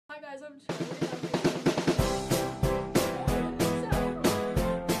Hi guys, I'm Charlie.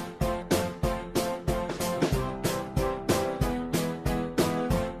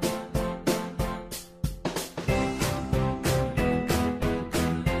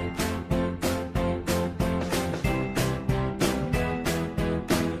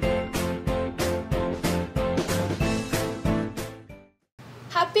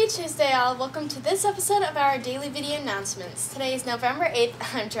 Happy Tuesday, all. Welcome to this episode of our daily video announcements. Today is November 8th.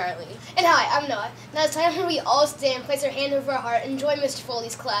 I'm Charlie. And hi, I'm Noah. Now it's time for we all stand, place our hand over our heart, and join Mr.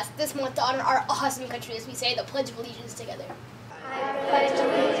 Foley's class this month to honor our awesome country as we say the Pledge of Allegiance together. I pledge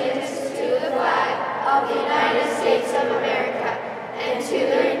allegiance to the flag of the United States of America and to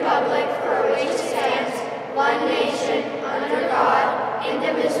the republic for which it stands, one nation, under God,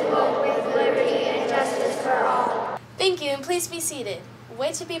 indivisible, with liberty and justice for all. Thank you, and please be seated.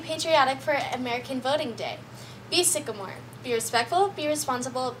 Way to be patriotic for American Voting Day. Be Sycamore. Be respectful, be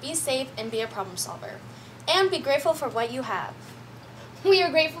responsible, be safe, and be a problem solver. And be grateful for what you have. We are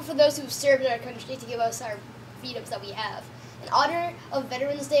grateful for those who have served our country to give us our freedoms that we have. In honor of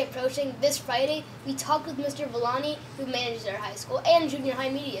Veterans Day approaching this Friday, we talked with Mr. Villani, who manages our high school and junior high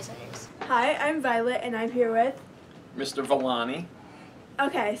media centers. Hi, I'm Violet, and I'm here with Mr. Villani.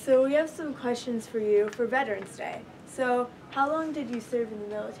 Okay, so we have some questions for you for Veterans Day. So, how long did you serve in the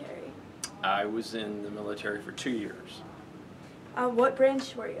military? I was in the military for 2 years. What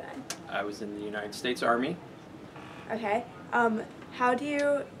branch were you in? I was in the United States Army. Okay. How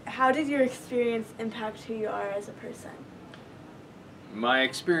did your experience impact who you are as a person? My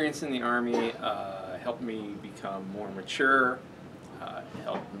experience in the Army helped me become more mature,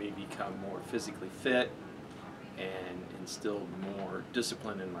 helped me become more physically fit, and instilled more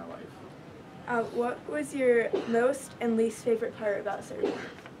discipline in my life. What was your most and least favorite part about serving?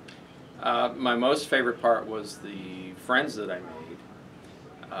 My most favorite part was the friends that I made.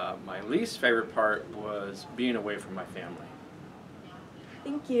 My least favorite part was being away from my family.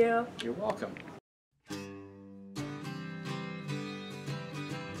 Thank you. You're welcome.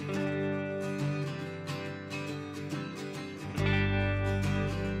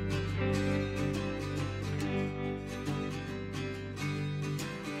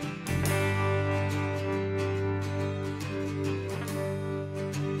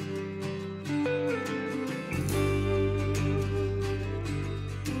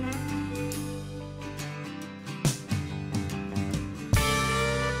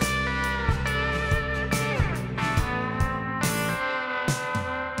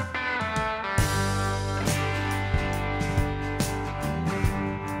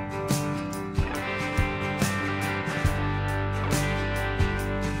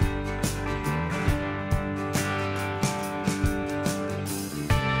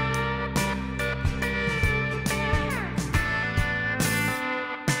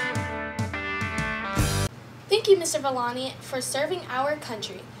 Thank you, Mr. Villani, for serving our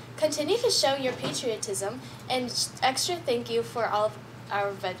country. Continue to show your patriotism, and extra thank you for all of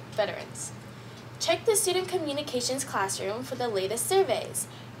our veterans. Check the Student Communications classroom for the latest surveys.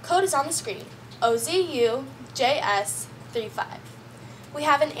 Code is on the screen, OZUJS35. We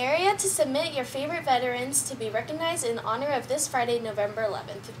have an area to submit your favorite veterans to be recognized in honor of this Friday, November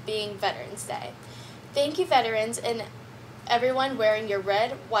 11th, being Veterans Day. Thank you, veterans, and everyone wearing your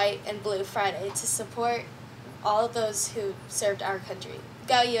red, white, and blue Friday to support all of those who served our country.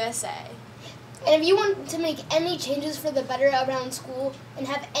 Go USA! And if you want to make any changes for the better around school and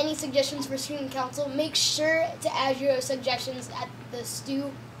have any suggestions for student council, make sure to add your suggestions at the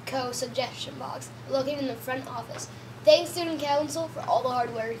StuCo suggestion box located in the front office. Thanks, student council, for all the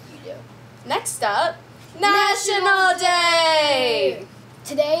hard work you do. Next up, National Day!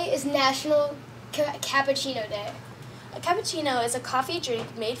 Today is National Cappuccino Day. A cappuccino is a coffee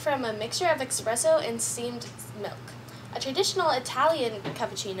drink made from a mixture of espresso and steamed milk. A traditional Italian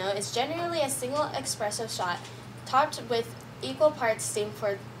cappuccino is generally a single espresso shot topped with equal parts steamed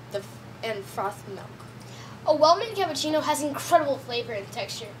and frothed milk. A well-made cappuccino has incredible flavor and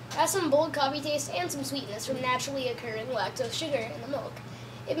texture. It has some bold coffee taste and some sweetness from naturally occurring lactose sugar in the milk.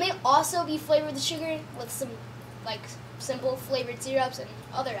 It may also be flavored with sugar with some simple flavored syrups and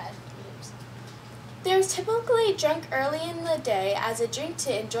other additives. They're typically drunk early in the day as a drink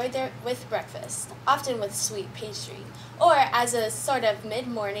to enjoy with breakfast, often with sweet pastry, or as a sort of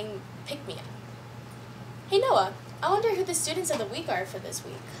mid-morning pick-me-up. Hey Noah, I wonder who the students of the week are for this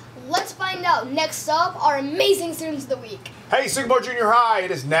week. Let's find out. Next up, our amazing students of the week. Hey, Sycamore Junior High, it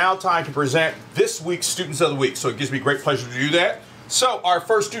is now time to present this week's Students of the Week, so it gives me great pleasure to do that. So our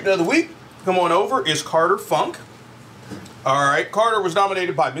first student of the week, come on over, is Carter Funk. All right, Carter was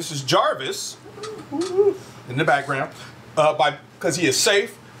nominated by Mrs. Jarvis in the background because he is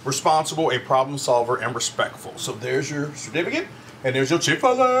safe, responsible, a problem solver, and respectful. So there's your certificate, and there's your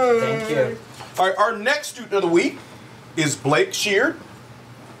Chick-fil-A. Thank you. All right, our next student of the week is Blake Sheard.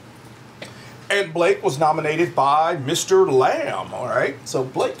 And Blake was nominated by Mr. Lamb. All right, so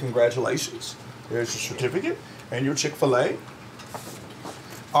Blake, congratulations. There's your certificate and your Chick-fil-A.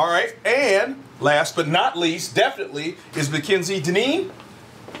 All right, and last but not least, definitely, is Mackenzie Deneen.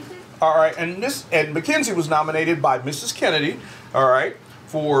 All right, and Mackenzie was nominated by Mrs. Kennedy, all right,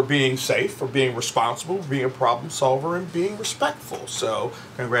 for being safe, for being responsible, being a problem solver, and being respectful. So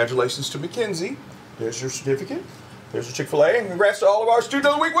congratulations to Mackenzie. There's your certificate. There's your Chick-fil-A, and congrats to all of our Student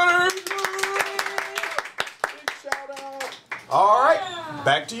of the Week winners. Big shout out. All right,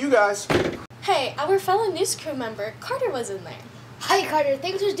 back to you guys. Hey, our fellow news crew member, Carter, was in there. Hi, Carter.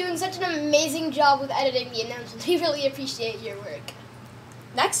 Thanks for doing such an amazing job with editing the announcements. We really appreciate your work.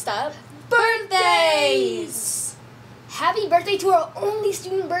 Next up, birthdays! Happy birthday to our only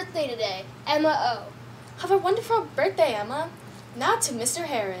student birthday today, Emma O. Have a wonderful birthday, Emma. Now to Mr.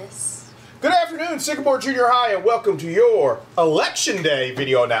 Harris. Good afternoon, Sycamore Junior High, and welcome to your Election Day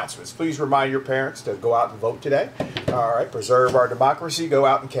video announcements. Please remind your parents to go out and vote today. All right, preserve our democracy. Go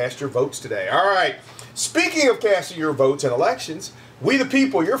out and cast your votes today. All right, speaking of casting your votes in elections, We the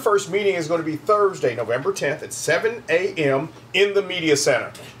People, your first meeting is going to be Thursday, November 10th at 7 a.m. in the Media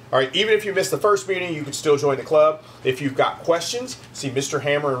Center. All right, even if you missed the first meeting, you can still join the club. If you've got questions, see Mr.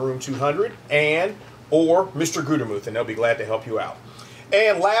 Hammer in room 200 or Mr. Gudermuth, and they'll be glad to help you out.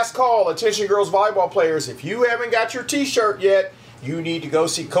 And last call, attention girls volleyball players, if you haven't got your t-shirt yet, you need to go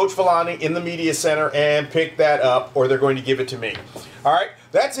see Coach Villani in the Media Center and pick that up, or they're going to give it to me. All right,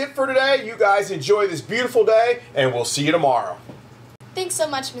 that's it for today. You guys enjoy this beautiful day, and we'll see you tomorrow. Thanks so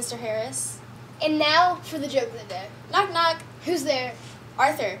much, Mr. Harris. And now for the joke of the day. Knock, knock. Who's there?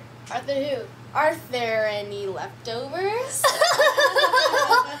 Arthur. Arthur who? Are there any leftovers?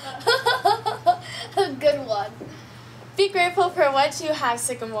 A good one. Be grateful for what you have,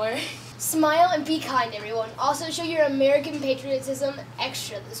 Sycamore. Smile and be kind, everyone. Also show your American patriotism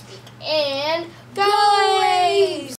extra this week. And Go A's!